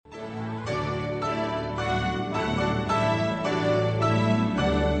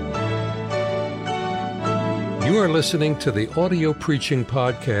You are listening to the audio preaching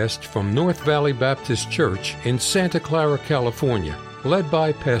podcast from North Valley Baptist Church in Santa Clara, California, led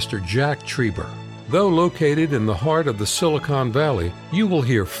by Pastor Jack Trieber. Though located in the heart of the Silicon Valley, you will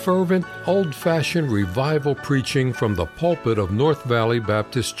hear fervent, old-fashioned revival preaching from the pulpit of North Valley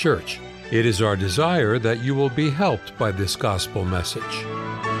Baptist Church. It is our desire that you will be helped by this gospel message.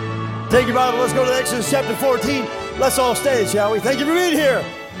 Take your Bible, let's go to Exodus chapter 14. Let's all stand, shall we? Thank you for being here.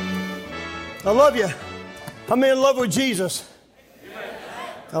 I love you. I'm in love with Jesus.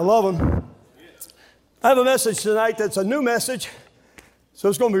 I love him. I have a message tonight that's a new message, so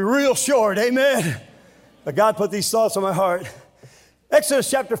it's going to be real short. Amen. But God put these thoughts on my heart.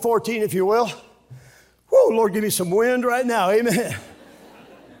 Exodus chapter 14, if you will. Whoa, Lord, give me some wind right now. Amen.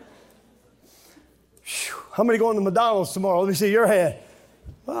 How many going to McDonald's tomorrow? Let me see your hand.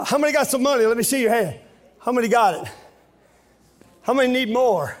 How many got some money? Let me see your hand. How many got it? How many need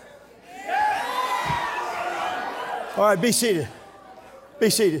more? All right, be seated. Be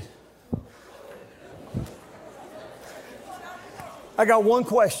seated. I got one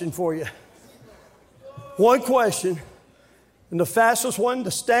question for you. One question, and the fastest one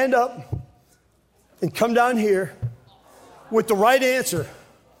to stand up and come down here with the right answer.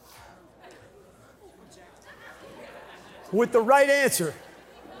 With the right answer.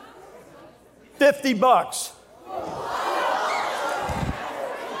 $50.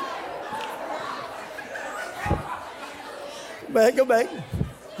 Go back.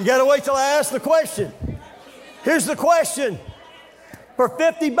 You got to wait till I ask the question. Here's the question. For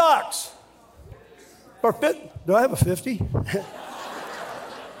 $50. Do I have a 50?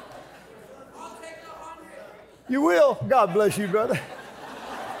 You will. God bless you, brother.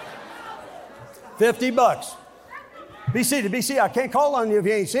 $50. Be seated. Be seated. I can't call on you if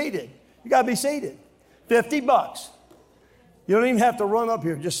you ain't seated. You got to be seated. $50. You don't even have to run up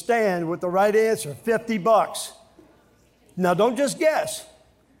here. Just stand with the right answer. $50. Now, don't just guess,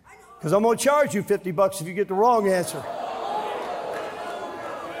 because I'm going to charge you $50 if you get the wrong answer.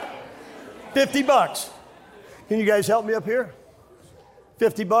 $50. Can you guys help me up here?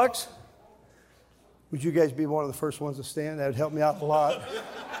 $50. Would you guys be one of the first ones to stand? That would help me out a lot.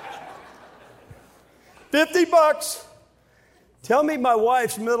 $50. Tell me my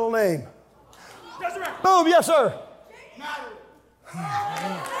wife's middle name. Desiree. Boom, yes, sir.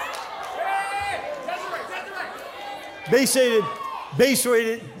 Be seated. Be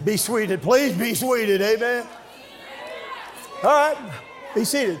seated. Be seated. Please be seated. Amen. All right. Be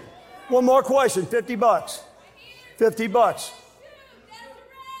seated. One more question. $50. $50.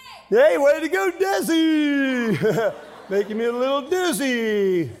 Hey, way to go, Desi. Making me a little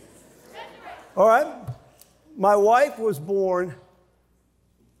dizzy. All right. My wife was born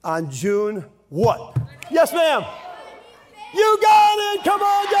on June what? Yes, ma'am. You got it. Come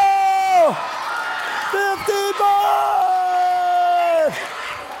on, go. $50.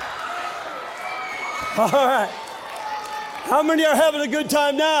 All right. How many are having a good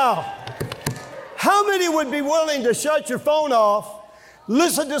time now? How many would be willing to shut your phone off,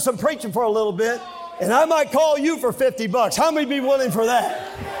 listen to some preaching for a little bit, and I might call you for $50? How many be willing for that?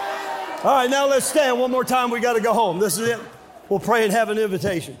 All right, now let's stand one more time. We got to go home. This is it. We'll pray and have an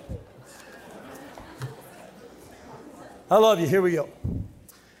invitation. I love you. Here we go.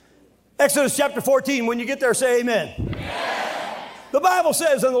 Exodus chapter 14. When you get there, say amen. Amen. The Bible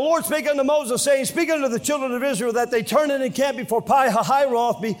says, and the Lord spake unto Moses, saying, Speak unto the children of Israel that they turn and encamp before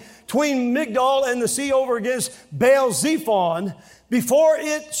Pi-hahiroth, between Migdol and the sea, over against Baal-zephon. Before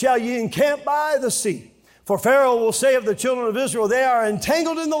it shall ye encamp by the sea. For Pharaoh will say of the children of Israel, They are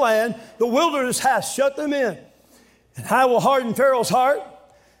entangled in the land, the wilderness hath shut them in. And I will harden Pharaoh's heart,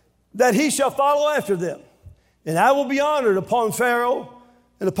 that he shall follow after them. And I will be honored upon Pharaoh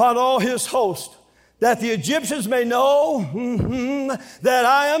and upon all his host, that the Egyptians may know that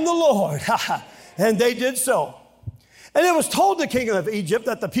I am the Lord. And they did so. And it was told the king of Egypt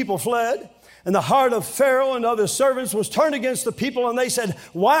that the people fled, and the heart of Pharaoh and of his servants was turned against the people, and they said,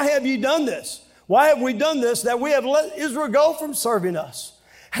 Why have ye done this? Why have we done this, that we have let Israel go from serving us?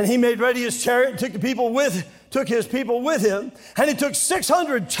 And he made ready his chariot and took his people with him. And he took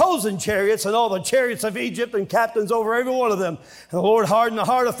 600 chosen chariots and all the chariots of Egypt and captains over every one of them. And the Lord hardened the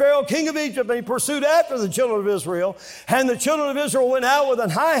heart of Pharaoh, king of Egypt, and he pursued after the children of Israel. And the children of Israel went out with an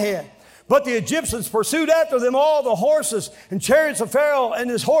high hand. But the Egyptians pursued after them all the horses and chariots of Pharaoh and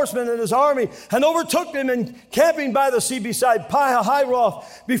his horsemen and his army, and overtook them encamping by the sea beside Pi-hahiroth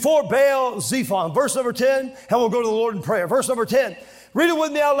before Baal-zephon. Verse number 10, and we'll go to the Lord in prayer. Verse number 10. Read it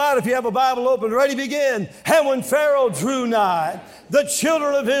with me out loud if you have a Bible open. Ready, begin. And when Pharaoh drew nigh, the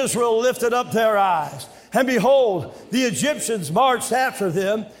children of Israel lifted up their eyes, And behold, the Egyptians marched after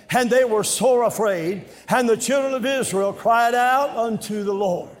them, and they were sore afraid. And the children of Israel cried out unto the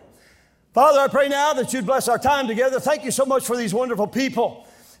Lord. Father, I pray now that you'd bless our time together. Thank you so much for these wonderful people.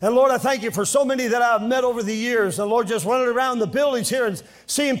 And Lord, I thank you for so many that I've met over the years. And Lord, just running around the buildings here and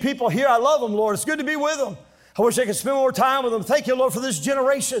seeing people here. I love them, Lord. It's good to be with them. I wish I could spend more time with them. Thank you, Lord, for this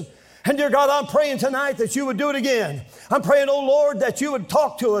generation. And dear God, I'm praying tonight that you would do it again. I'm praying, oh Lord, that you would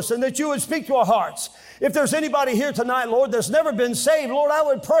talk to us and that you would speak to our hearts. If there's anybody here tonight, Lord, that's never been saved, Lord, I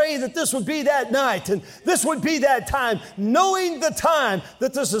would pray that this would be that night and this would be that time, knowing the time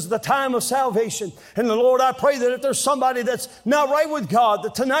that this is the time of salvation. And Lord, I pray that if there's somebody that's not right with God,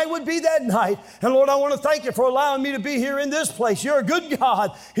 that tonight would be that night. And Lord, I want to thank you for allowing me to be here in this place. You're a good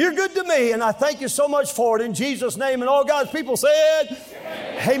God. You're good to me. And I thank you so much for it in Jesus' name. And all God's people said,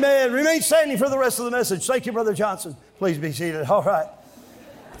 amen. Amen. Remain standing for the rest of the message. Thank you, Brother Johnson. Please be seated. All right.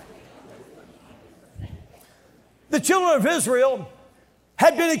 The children of Israel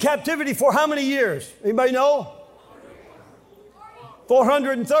had been in captivity for how many years? Anybody know?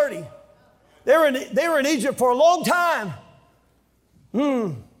 430. They were in Egypt for a long time.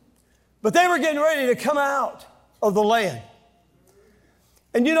 But they were getting ready to come out of the land.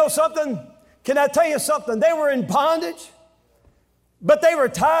 And you know something? Can I tell you something? They were in bondage, but they were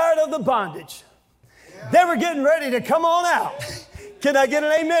tired of the bondage. They were getting ready to come on out. Can I get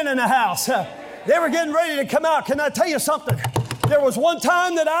an amen in the house? They were getting ready to come out. Can I tell you something? There was one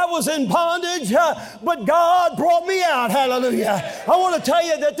time that I was in bondage, but God brought me out. Hallelujah. I want to tell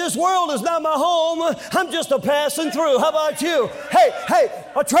you that this world is not my home. I'm just a passing through. How about you? Hey,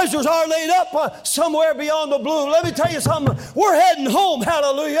 our treasures are laid up somewhere beyond the blue. Let me tell you something. We're heading home.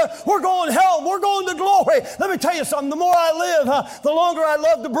 Hallelujah. We're going home. We're going to glory. Let me tell you something. The more I live, the longer I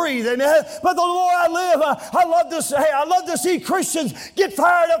love to breathe. Amen. But the more I live, I love to see Christians get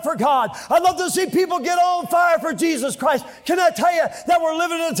fired up for God. I love to see people get on fire for Jesus Christ. Can I tell you that we're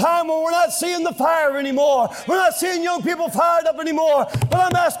living in a time where we're not seeing the fire anymore. We're not seeing young people fired up anymore. But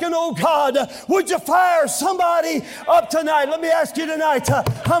I'm asking, oh God, would you fire somebody up tonight? Let me ask you tonight,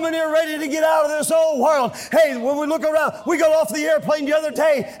 how many are ready to get out of this old world? Hey, when we look around, we got off the airplane the other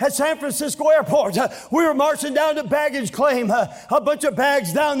day at San Francisco Airport. We were marching down to baggage claim, a bunch of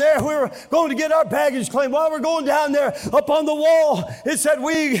bags down there. We were going to get our baggage claim. While we're going down there, up on the wall, it said,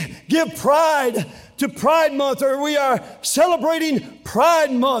 we give pride to Pride Month, or we are celebrating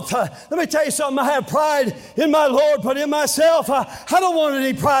Pride Month. Let me tell you something. I have pride in my Lord, but in myself, I don't want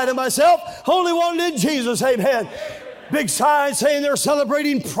any pride in myself. I only want it in Jesus. Amen. Big sign saying they're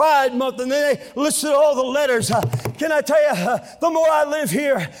celebrating Pride Month, and then they listed all the letters. Can I tell you, the more I live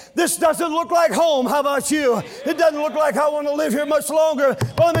here, this doesn't look like home. How about you? It doesn't look like I want to live here much longer.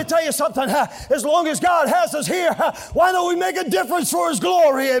 But let me tell you something. As long as God has us here, why don't we make a difference for His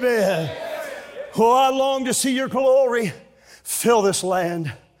glory? Amen. Oh, I long to see your glory fill this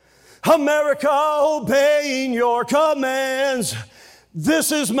land. America, obeying your commands.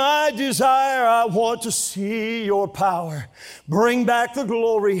 This is my desire. I want to see your power. Bring back the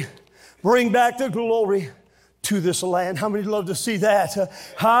glory. Bring back the glory to this land. How many love to see that?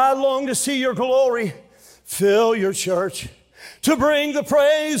 I long to see your glory fill your church, to bring the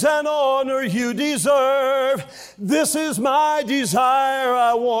praise and honor you deserve. This is my desire.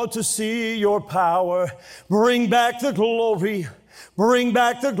 I want to see your power. Bring back the glory. Bring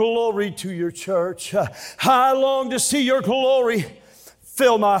back the glory to your church. I long to see your glory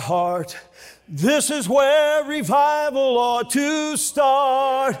fill my heart. This is where revival ought to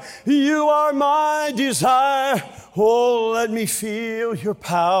start. You are my desire. Oh, let me feel your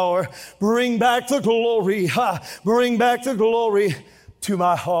power. Bring back the glory. Bring back the glory to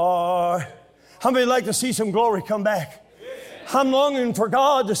my heart. How many like to see some glory come back? I'm longing for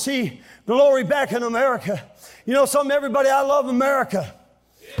God to see glory back in America. You know something, everybody, I love America.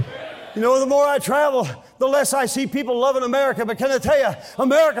 You know, the more I travel, the less I see people loving America. But can I tell you,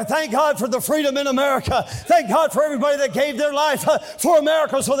 America, thank God for the freedom in America. Thank God for everybody that gave their life for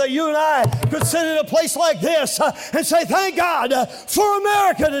America so that you and I could sit in a place like this and say, thank God for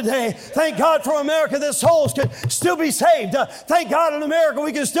America today. Thank God for America that souls can still be saved. Thank God in America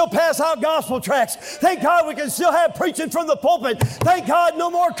we can still pass out gospel tracts. Thank God we can still have preaching from the pulpit. Thank God no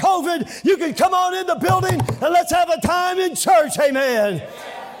more COVID. You can come on in the building and let's have a time in church. Amen.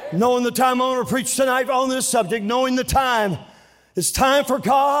 Knowing the time, I'm going to preach tonight on this subject. Knowing the time, it's time for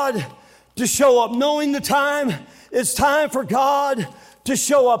God to show up. Knowing the time, it's time for God to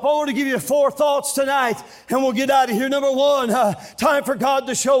show up. I want to give you 4 thoughts tonight, and we'll get out of here. Number 1, time for God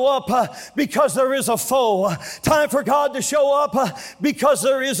to show up because there is a foe. Time for God to show up because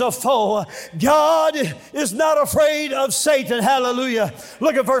there is a foe. God is not afraid of Satan. Hallelujah.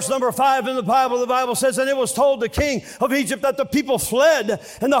 Look at verse number 5 in the Bible. The Bible says, and it was told the king of Egypt that the people fled,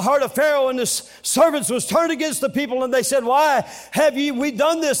 and the heart of Pharaoh and his servants was turned against the people, and they said, why have we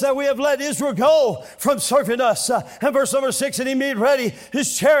done this, that we have let Israel go from serving us? And verse number 6, and he made ready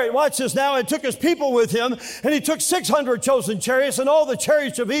his chariot. Watch this now. And took his people with him, and he took 600 chosen chariots and all the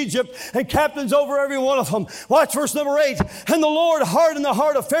chariots of Egypt and captains over every one of them. Watch verse number 8. And the Lord hardened the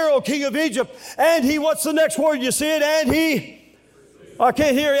heart of Pharaoh, king of Egypt. And he, what's the next word? You see it? And he, I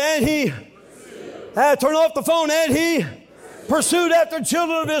can't hear it. And he, turn off the phone. And he pursued after the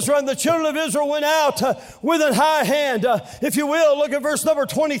children of Israel, and the children of Israel went out with a high hand. If you will, look at verse number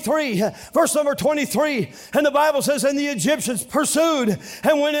 23. Verse number 23. And the Bible says, and the Egyptians pursued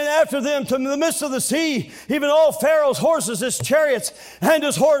and went in after them to the midst of the sea, even all Pharaoh's horses, his chariots, and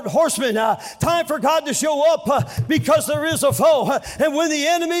his horsemen. Time for God to show up because there is a foe. And when the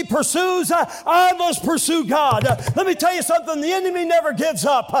enemy pursues, I must pursue God. Let me tell you something. The enemy never gives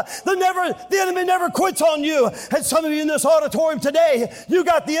up. The enemy never quits on you. And some of you in this auditorium today, you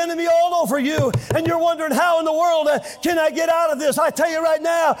got the enemy all over you, and you're wondering, how in the world can I get out of this? I tell you right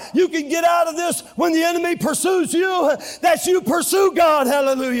now, you can get out of this when the enemy pursues you, that you pursue God.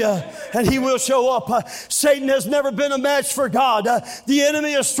 Hallelujah. And he will show up. Satan has never been a match for God. The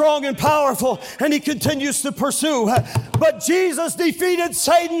enemy is strong and powerful, and he continues to pursue. But Jesus defeated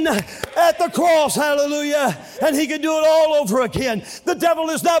Satan at the cross. Hallelujah. And he can do it all over again. The devil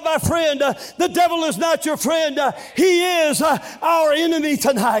is not my friend. The devil is not your friend. He is our enemy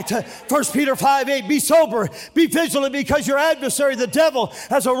tonight. 1 Peter 5:8, be sober, be vigilant, because your adversary, the devil,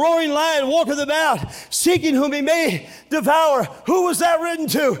 as a roaring lion walketh about, seeking whom he may devour. Who was that written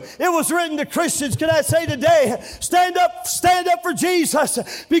to? It was written to Christians. Can I say today, stand up for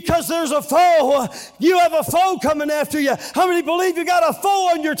Jesus, because there's a foe. You have a foe coming after you. How many believe you got a foe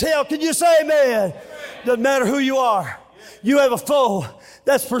on your tail? Can you say amen? Doesn't matter who you are. You have a foe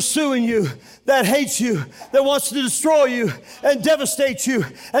that's pursuing you, that hates you, that wants to destroy you and devastate you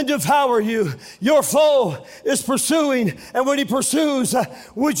and devour you. Your foe is pursuing, and when he pursues,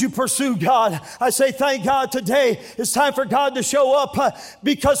 would you pursue God? I say thank God today. It's time for God to show up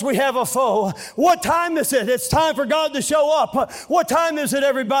because we have a foe. What time is it? It's time for God to show up. What time is it,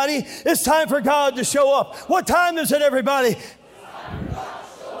 everybody? It's time for God to show up. What time is it, everybody?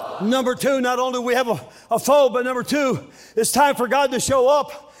 Number 2, not only do we have a foe, but number 2, it's time for God to show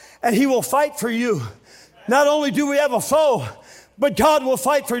up, and he will fight for you. Not only do we have a foe, but God will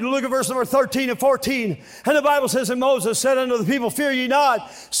fight for you. Look at verse number 13 and 14. And the Bible says, and Moses said unto the people, fear ye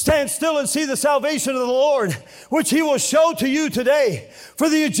not, stand still and see the salvation of the Lord, which he will show to you today. For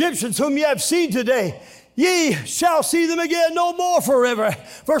the Egyptians whom ye have seen today, ye shall see them again no more forever.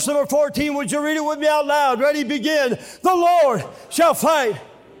 Verse number 14, would you read it with me out loud? Ready, begin. The Lord shall fight,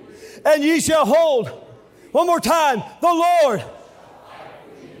 and ye shall hold. One more time. The Lord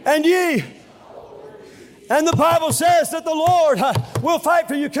and ye. And the Bible says that the Lord will fight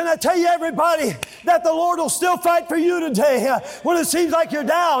for you. Can I tell you, everybody, that the Lord will still fight for you today? When it seems like you're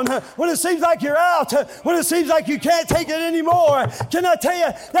down, when it seems like you're out, when it seems like you can't take it anymore, can I tell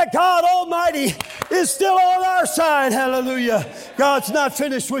you that God Almighty is still on our side? Hallelujah. God's not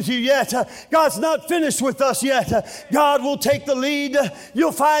finished with you yet. God's not finished with us yet. God will take the lead.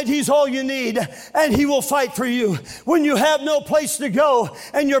 You'll find he's all you need, and he will fight for you. When you have no place to go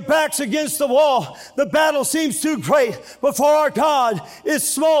and your back's against the wall, the battle seems too great, but for our God is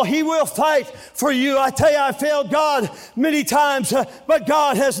small. He will fight for you. I tell you, I failed God many times, but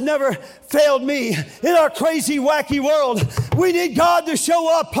God has never failed me. In our crazy, wacky world, we need God to show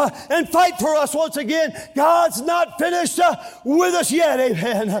up and fight for us once again. God's not finished with us yet.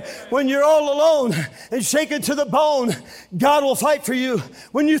 Amen. When you're all alone and shaken to the bone, God will fight for you.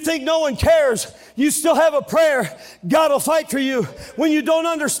 When you think no one cares, you still have a prayer. God will fight for you. When you don't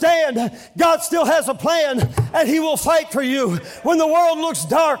understand, God still has a plan, and he will fight for you. When the world looks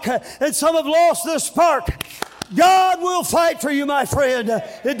dark and some have lost their spark, God will fight for you, my friend.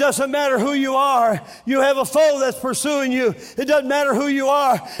 It doesn't matter who you are. You have a foe that's pursuing you. It doesn't matter who you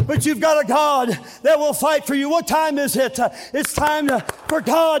are, but you've got a God that will fight for you. What time is it? It's time for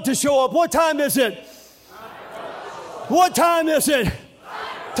God to show up. What time is it? What time is it?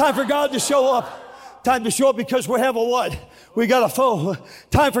 Time for God to show up. Time to show up because we have a what? We got a foe.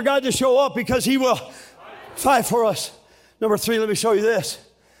 Time for God to show up because he will fight for us. Number 3, let me show you this.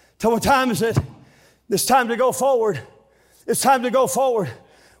 Tell what time is it? It's time to go forward. It's time to go forward.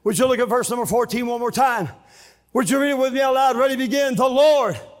 Would you look at verse number 14 one more time? Would you read it with me out loud? Ready, begin. The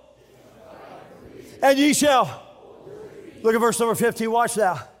Lord. And ye shall. Look at verse number 15. Watch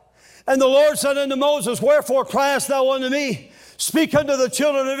now. And the Lord said unto Moses, wherefore criest thou unto me? Speak unto the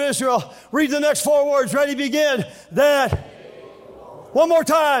children of Israel. Read the next 4 words. Ready, begin. That. One more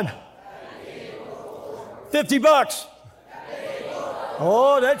time. $50.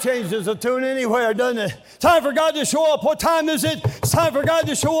 Oh, that changes the tune anywhere, doesn't it? Time for God to show up. What time is it? It's time for God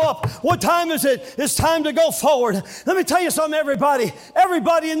to show up. What time is it? It's time to go forward. Let me tell you something, everybody.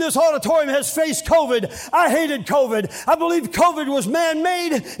 Everybody in this auditorium has faced COVID. I hated COVID. I believe COVID was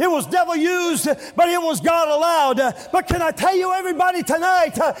man-made. It was devil-used, but it was God-allowed. But can I tell you, everybody,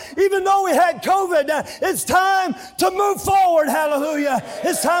 tonight, even though we had COVID, it's time to move forward. Hallelujah.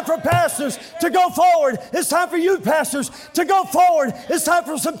 It's time for pastors to go forward. It's time for youth pastors to go forward. It's time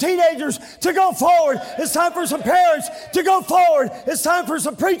for some teenagers to go forward. It's time for some parents to go forward. It's time for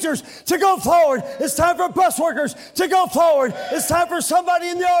some preachers to go forward. It's time for bus workers to go forward. It's time for somebody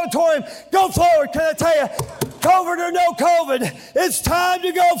in the auditorium go forward. Can I tell you, COVID or no COVID, it's time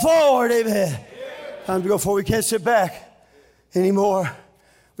to go forward. Amen. Time to go forward. We can't sit back anymore.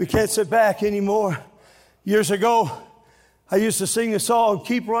 We can't sit back anymore. Years ago, I used to sing the song,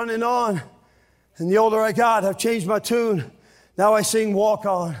 Keep Running On. And the older I got, I've changed my tune. Now I sing Walk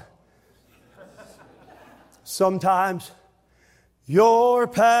On. Sometimes your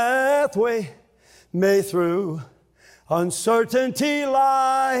pathway may through uncertainty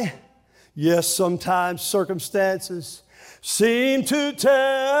lie. Yes, sometimes circumstances seem to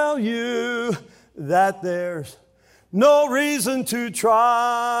tell you that there's no reason to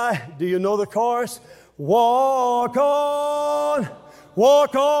try. Do you know the chorus? Walk on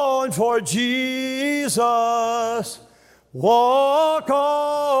for Jesus. Walk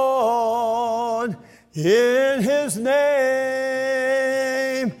on in His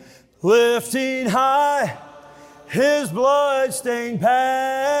name, lifting high His blood-stained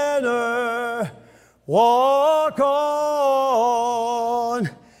banner. Walk on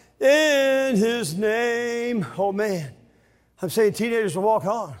in His name. Oh man, I'm saying teenagers will walk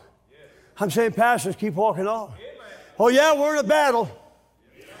on. I'm saying pastors keep walking on. Oh yeah, we're in a battle.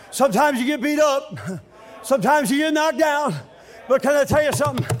 Sometimes you get beat up. Sometimes you get knocked down. But can I tell you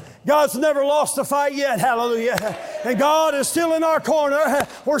something? God's never lost a fight yet. Hallelujah. And God is still in our corner.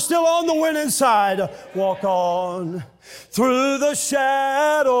 We're still on the winning side. Walk on through the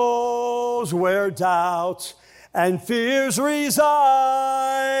shadows where doubts and fears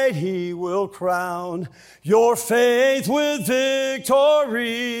reside. He will crown your faith with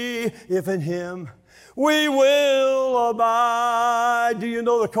victory if in Him we will abide. Do you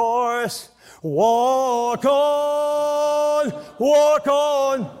know the chorus? Walk on, walk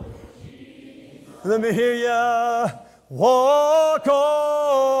on. Let me hear ya. Walk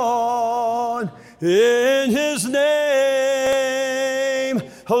on in His name,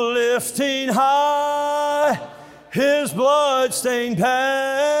 lifting high His blood-stained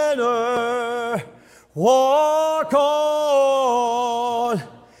banner. Walk on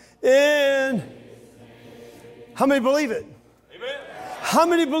in. How many believe it? How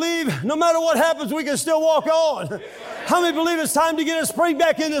many believe no matter what happens, we can still walk on? How many believe it's time to get a spring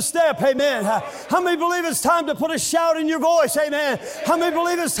back into step? Amen. How many believe it's time to put a shout in your voice? Amen. How many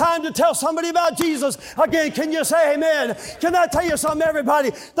believe it's time to tell somebody about Jesus? Again, can you say amen? Can I tell you something, everybody?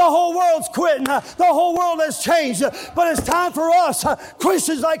 The whole world's quitting. The whole world has changed. But it's time for us,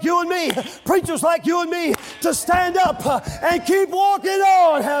 Christians like you and me, preachers like you and me, to stand up and keep walking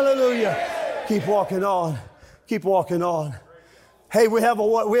on. Hallelujah. Keep walking on. Keep walking on. Hey, we have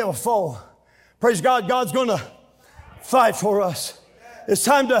a foe. Praise God. God's going to fight for us. It's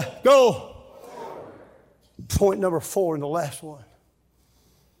time to go. Point number 4 in the last one.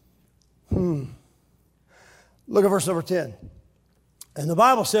 Look at verse number 10. And the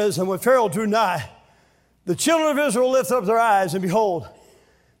Bible says, and when Pharaoh drew nigh, the children of Israel lifted up their eyes, and behold,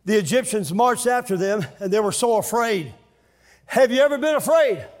 the Egyptians marched after them, and they were so afraid. Have you ever been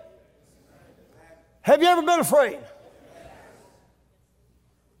afraid? Have you ever been afraid?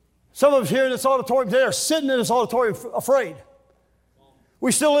 Some of us here in this auditorium today are sitting in this auditorium afraid.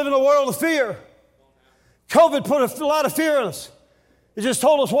 We still live in a world of fear. COVID put a lot of fear in us. It just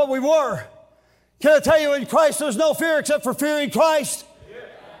told us what we were. Can I tell you, in Christ there's no fear except for fearing Christ?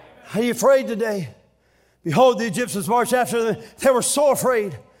 Are you afraid today? Behold, the Egyptians marched after them. They were so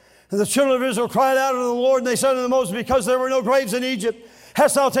afraid. And the children of Israel cried out unto the Lord, and they said unto Moses, because there were no graves in Egypt,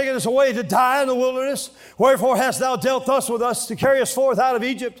 hast thou taken us away to die in the wilderness? Wherefore hast thou dealt thus with us to carry us forth out of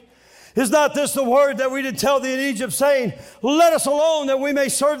Egypt? Is not this the word that we did tell thee in Egypt, saying, let us alone that we may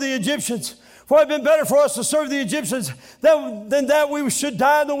serve the Egyptians? For it had been better for us to serve the Egyptians than that we should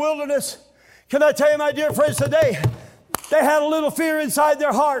die in the wilderness. Can I tell you, my dear friends, today, they had a little fear inside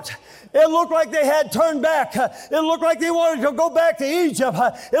their heart. It looked like they had turned back. It looked like they wanted to go back to Egypt.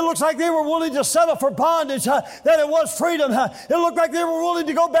 It looks like they were willing to settle for bondage, that it was freedom. It looked like they were willing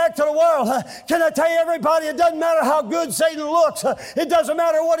to go back to the world. Can I tell you, everybody, it doesn't matter how good Satan looks. It doesn't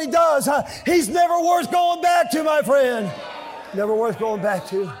matter what he does. He's never worth going back to, my friend. Never worth going back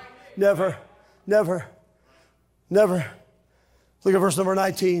to. Never, never, never. Look at verse number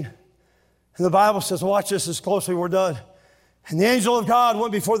 19. And the Bible says, watch this as closely, we're done. And the angel of God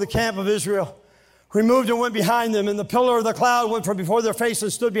went before the camp of Israel, removed and went behind them. And the pillar of the cloud went from before their faces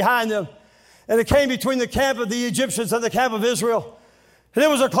and stood behind them. And it came between the camp of the Egyptians and the camp of Israel. And it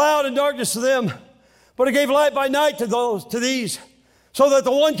was a cloud and darkness to them, but it gave light by night to these, so that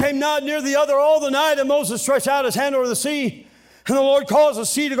the one came not near the other all the night. And Moses stretched out his hand over the sea. And the Lord caused the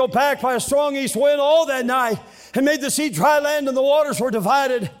sea to go back by a strong east wind all that night, and made the sea dry land, and the waters were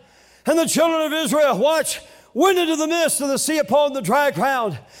divided. And the children of Israel, watch, went into the midst of the sea upon the dry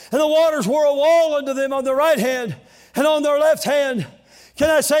ground, and the waters were a wall unto them on their right hand and on their left hand. Can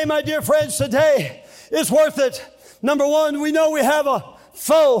I say, my dear friends, today it's worth it. Number one, we know we have a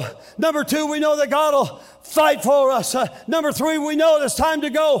foe. Number two, we know that God will fight for us. Number three, we know it's time to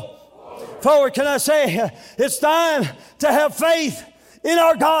go forward. Can I say, it's time to have faith in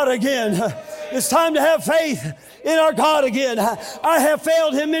our God again. It's time to have faith in our God again. I have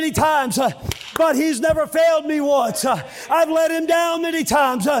failed him many times, but he's never failed me once. I've let him down many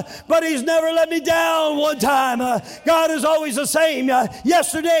times, but he's never let me down one time. God is always the same,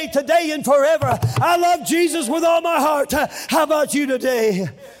 yesterday, today, and forever. I love Jesus with all my heart. How about you today?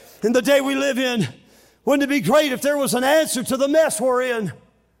 In the day we live in, wouldn't it be great if there was an answer to the mess we're in?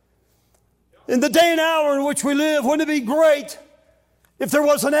 In the day and hour in which we live, wouldn't it be great if there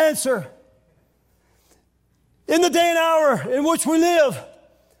was an answer? In the day and hour in which we live,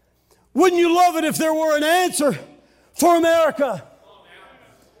 wouldn't you love it if there were an answer for America?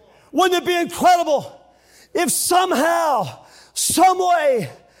 Wouldn't it be incredible if somehow, some way,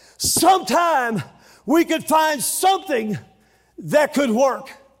 sometime we could find something that could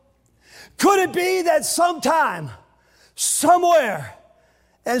work? Could it be that sometime, somewhere,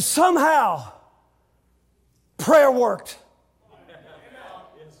 and somehow prayer worked?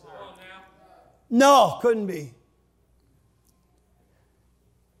 No, couldn't be.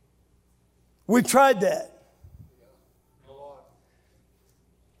 We've tried that.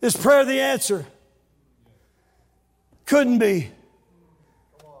 Is prayer the answer? Couldn't be.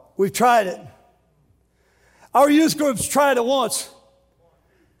 We've tried it. Our youth groups tried it once.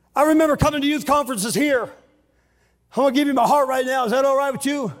 I remember coming to youth conferences here. I'm going to give you my heart right now. Is that all right with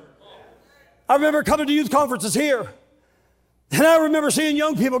you? I remember coming to youth conferences here. And I remember seeing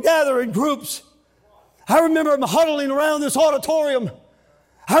young people gather in groups. I remember them huddling around this auditorium.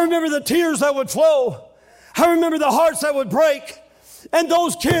 I remember the tears that would flow. I remember the hearts that would break. And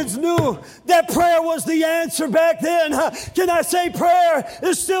those kids knew that prayer was the answer back then. Can I say prayer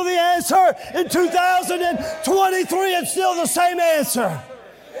is still the answer? In 2023, it's still the same answer.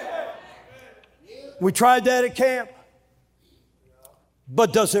 We tried that at camp.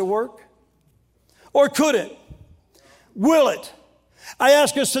 But does it work? Or could it? Will it? I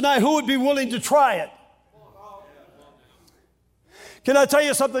ask us tonight, who would be willing to try it? Can I tell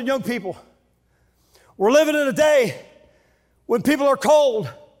you something, young people? We're living in a day when people are cold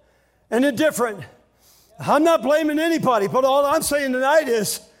and indifferent. I'm not blaming anybody, but all I'm saying tonight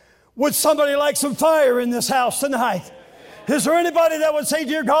is, would somebody like some fire in this house tonight? Is there anybody that would say,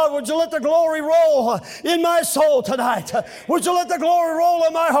 dear God, would you let the glory roll in my soul tonight? Would you let the glory roll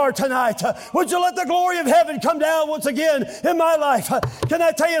in my heart tonight? Would you let the glory of heaven come down once again in my life? Can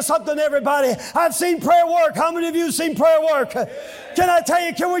I tell you something, everybody? I've seen prayer work. How many of you have seen prayer work? Can I tell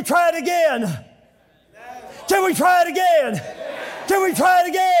you, can we try it again? Can we try it again? Can we try it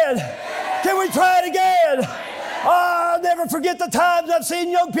again? Can we try it again? Oh, I'll never forget the times I've seen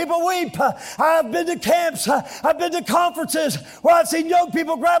young people weep. I've been to camps. I've been to conferences where I've seen young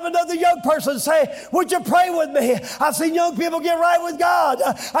people grab another young person and say, would you pray with me? I've seen young people get right with God.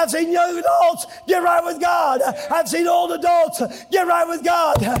 I've seen young adults get right with God. I've seen old adults get right with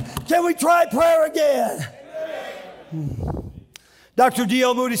God. Can we try prayer again? Dr.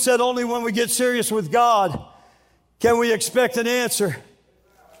 D.L. Moody said, only when we get serious with God can we expect an answer.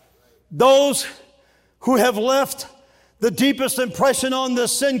 Those who have left the deepest impression on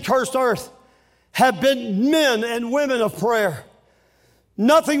this sin-cursed earth have been men and women of prayer.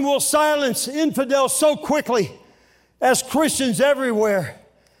 Nothing will silence infidels so quickly as Christians everywhere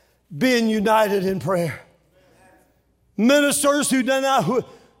being united in prayer. Ministers who do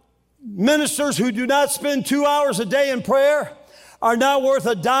not spend 2 hours a day in prayer are now worth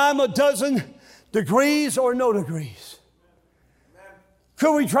a dime a dozen Degrees or no degrees.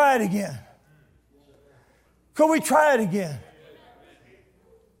 Could we try it again? Could we try it again?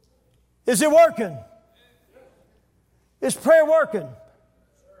 Is it working? Is prayer working?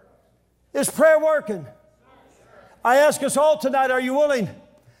 Is prayer working? I ask us all tonight, are you willing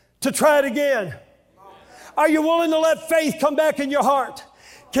to try it again? Are you willing to let faith come back in your heart?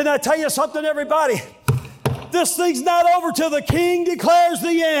 Can I tell you something, everybody? This thing's not over till the King declares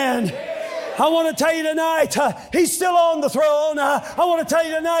the end. I want to tell you tonight, He's still on the throne. I want to tell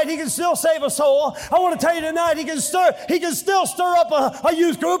you tonight, He can still save a soul. I want to tell you tonight, He can still stir up a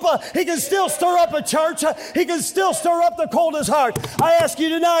youth group. He can still stir up a church. He can still stir up the coldest heart. I ask you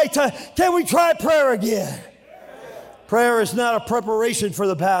tonight, can we try prayer again? Prayer is not a preparation for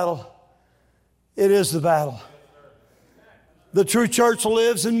the battle. It is the battle. The true church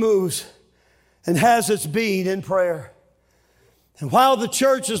lives and moves and has its being in prayer. And while the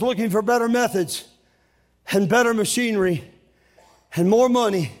church is looking for better methods and better machinery and more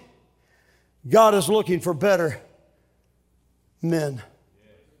money, God is looking for better men.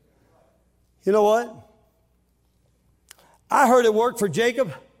 You know what? I heard it worked for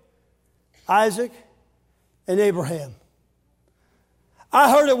Jacob, Isaac, and Abraham.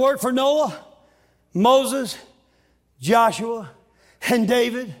 I heard it worked for Noah, Moses, Joshua, and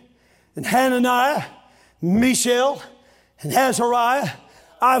David, and Hananiah, Mishael, and Azariah.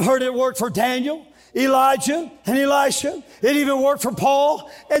 I've heard it work for Daniel, Elijah, and Elisha. It even worked for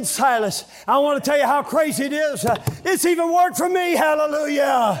Paul and Silas. I want to tell you how crazy it is. It's even worked for me.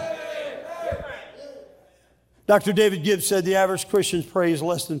 Hallelujah. Dr. David Gibbs said the average Christian prays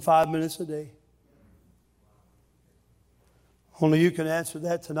less than 5 minutes a day. Only you can answer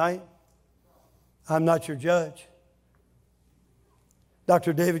that tonight. I'm not your judge.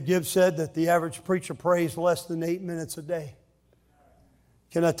 Dr. David Gibbs said that the average preacher prays less than 8 minutes a day.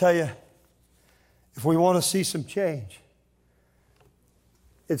 Can I tell you, if we want to see some change,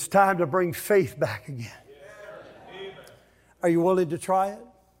 it's time to bring faith back again. Are you willing to try it?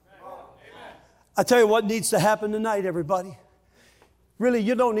 I tell you what needs to happen tonight, everybody. Really,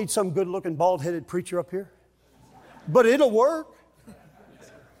 you don't need some good-looking, bald-headed preacher up here. But it'll work.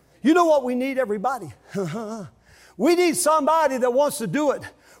 You know what we need, everybody? We need somebody that wants to do it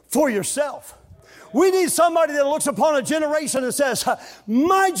for yourself. We need somebody that looks upon a generation and says,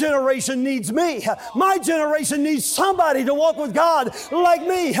 my generation needs me. My generation needs somebody to walk with God like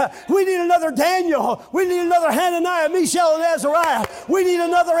me. We need another Daniel. We need another Hananiah, Mishael, and Azariah. We need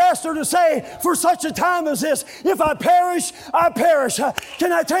another Esther to say, for such a time as this, if I perish, I perish.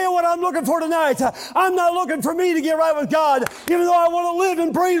 Can I tell you what I'm looking for tonight? I'm not looking for me to get right with God, even though I want to live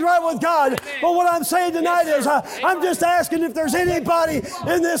and breathe right with God. But what I'm saying tonight is, I'm just asking if there's anybody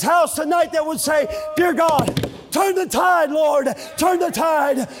in this house tonight that would say, dear God, turn the tide, Lord. Turn the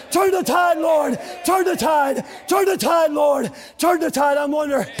tide. Turn the tide, Lord. Turn the tide. Turn the tide, Lord. Turn the tide. I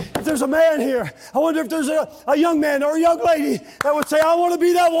wonder if there's a man here. I wonder if there's a young man or a young lady that would say, I want to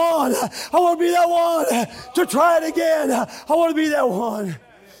be that one. I want to be that one to try it again. I want to be that one.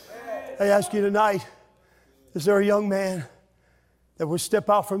 I ask you tonight, is there a young man that would step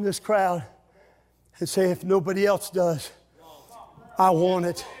out from this crowd and say, if nobody else does, I want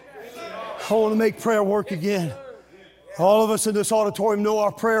it. I want to make prayer work again. All of us in this auditorium know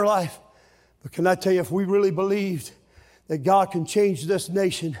our prayer life. But can I tell you, if we really believed that God can change this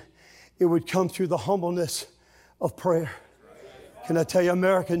nation, it would come through the humbleness of prayer. Can I tell you,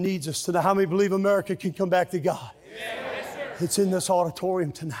 America needs us tonight. How many believe America can come back to God? It's in this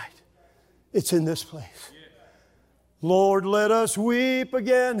auditorium tonight. It's in this place. Lord, let us weep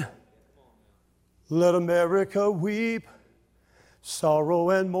again. Let America weep.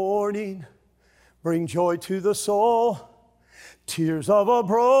 Sorrow and mourning bring joy to the soul. Tears of a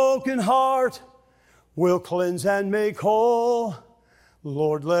broken heart will cleanse and make whole.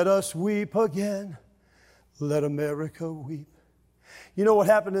 Lord, let us weep again. Let America weep. You know what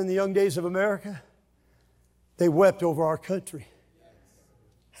happened in the young days of America? They wept over our country.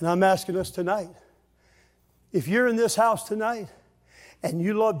 And I'm asking us tonight, if you're in this house tonight and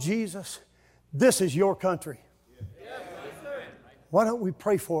you love Jesus, this is your country. Why don't we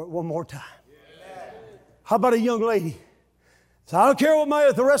pray for it one more time? How about a young lady? So I don't care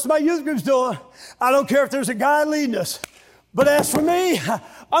what the rest of my youth group's doing. I don't care if there's a guy leading us. But as for me,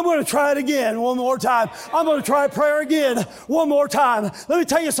 I'm going to try it again one more time. I'm going to try prayer again one more time. Let me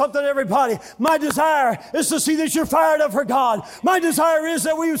tell you something, everybody. My desire is to see that you're fired up for God. My desire is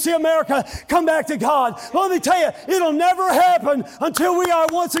that we would see America come back to God. Let me tell you, it'll never happen until we are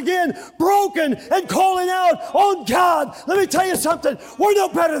once again broken and calling out on God. Let me tell you something. We're no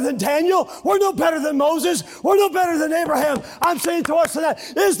better than Daniel. We're no better than Moses. We're no better than Abraham. I'm saying to us tonight,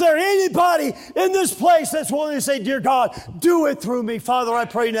 is there anybody in this place that's willing to say, dear God, do it through me? Father, I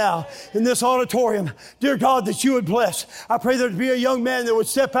pray now in this auditorium, dear God, that you would bless. I pray there'd be a young man that would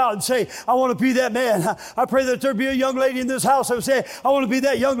step out and say, I want to be that man. I pray that there'd be a young lady in this house that would say, I want to be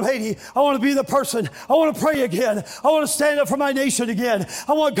that young lady. I want to be the person. I want to pray again. I want to stand up for my nation again.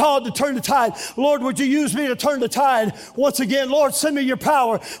 I want God to turn the tide. Lord, would you use me to turn the tide once again? Lord, send me your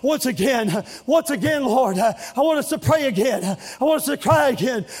power once again. Once again, Lord, I want us to pray again. I want us to cry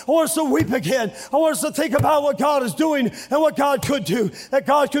again. I want us to weep again. I want us to think about what God is doing and what God could do, that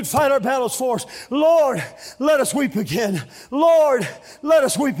God could fight our battles for us. Lord, let us weep again. Lord, let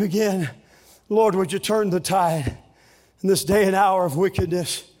us weep again. Lord, would you turn the tide in this day and hour of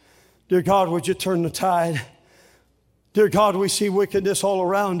wickedness? Dear God, would you turn the tide? Dear God, we see wickedness all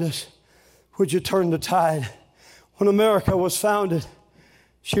around us. Would you turn the tide? When America was founded,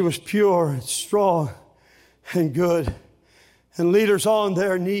 she was pure and strong and good. And leaders on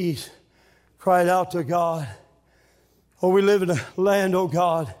their knees cried out to God. Oh, we live in a land, oh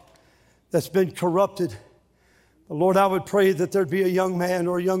God, that's been corrupted. But Lord, I would pray that there'd be a young man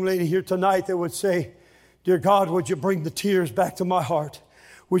or a young lady here tonight that would say, dear God, would you bring the tears back to my heart?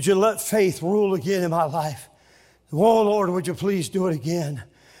 Would you let faith rule again in my life? Oh, Lord, would you please do it again?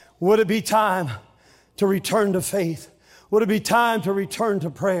 Would it be time to return to faith? Would it be time to return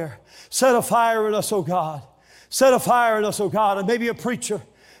to prayer? Set a fire in us, oh God. Set a fire in us, oh God. And maybe a preacher,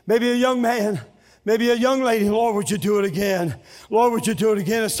 maybe a young man, maybe a young lady. Lord, would you do it again? Lord, would you do it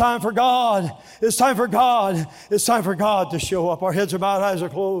again? It's time for God. It's time for God. It's time for God to show up. Our heads are bowed, eyes are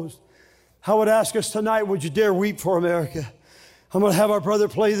closed. I would ask us tonight, would you dare weep for America? I'm going to have our brother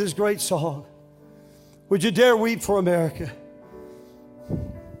play this great song. Would you dare weep for America?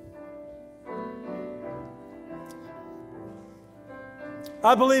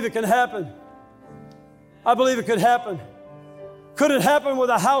 I believe it can happen. I believe it could happen. Could it happen with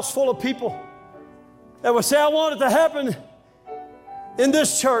a house full of people that would say, I want it to happen in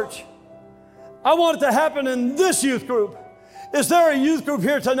this church? I want it to happen in this youth group. Is there a youth group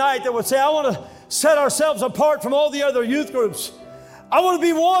here tonight that would say, I want to set ourselves apart from all the other youth groups? I want to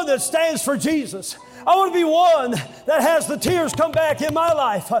be one that stands for Jesus. I want to be one that has the tears come back in my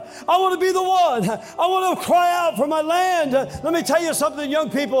life. I want to be the one. I want to cry out for my land. Let me tell you something, young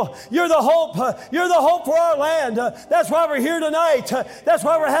people. You're the hope. You're the hope for our land. That's why we're here tonight. That's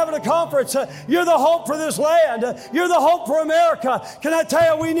why we're having a conference. You're the hope for this land. You're the hope for America. Can I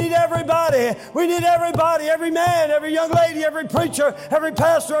tell you, we need everybody. We need everybody, every man, every young lady, every preacher, every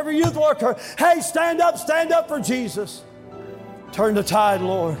pastor, every youth worker. Hey, stand up for Jesus. Turn the tide,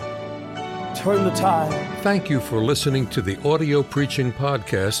 Lord. Turn the tide. Thank you for listening to the audio preaching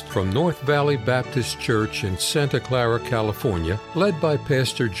podcast from North Valley Baptist Church in Santa Clara, California, led by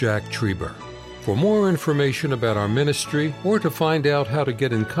Pastor Jack Trieber. For more information about our ministry or to find out how to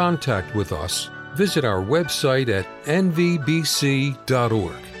get in contact with us, visit our website at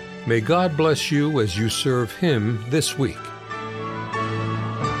nvbc.org. May God bless you as you serve Him this week.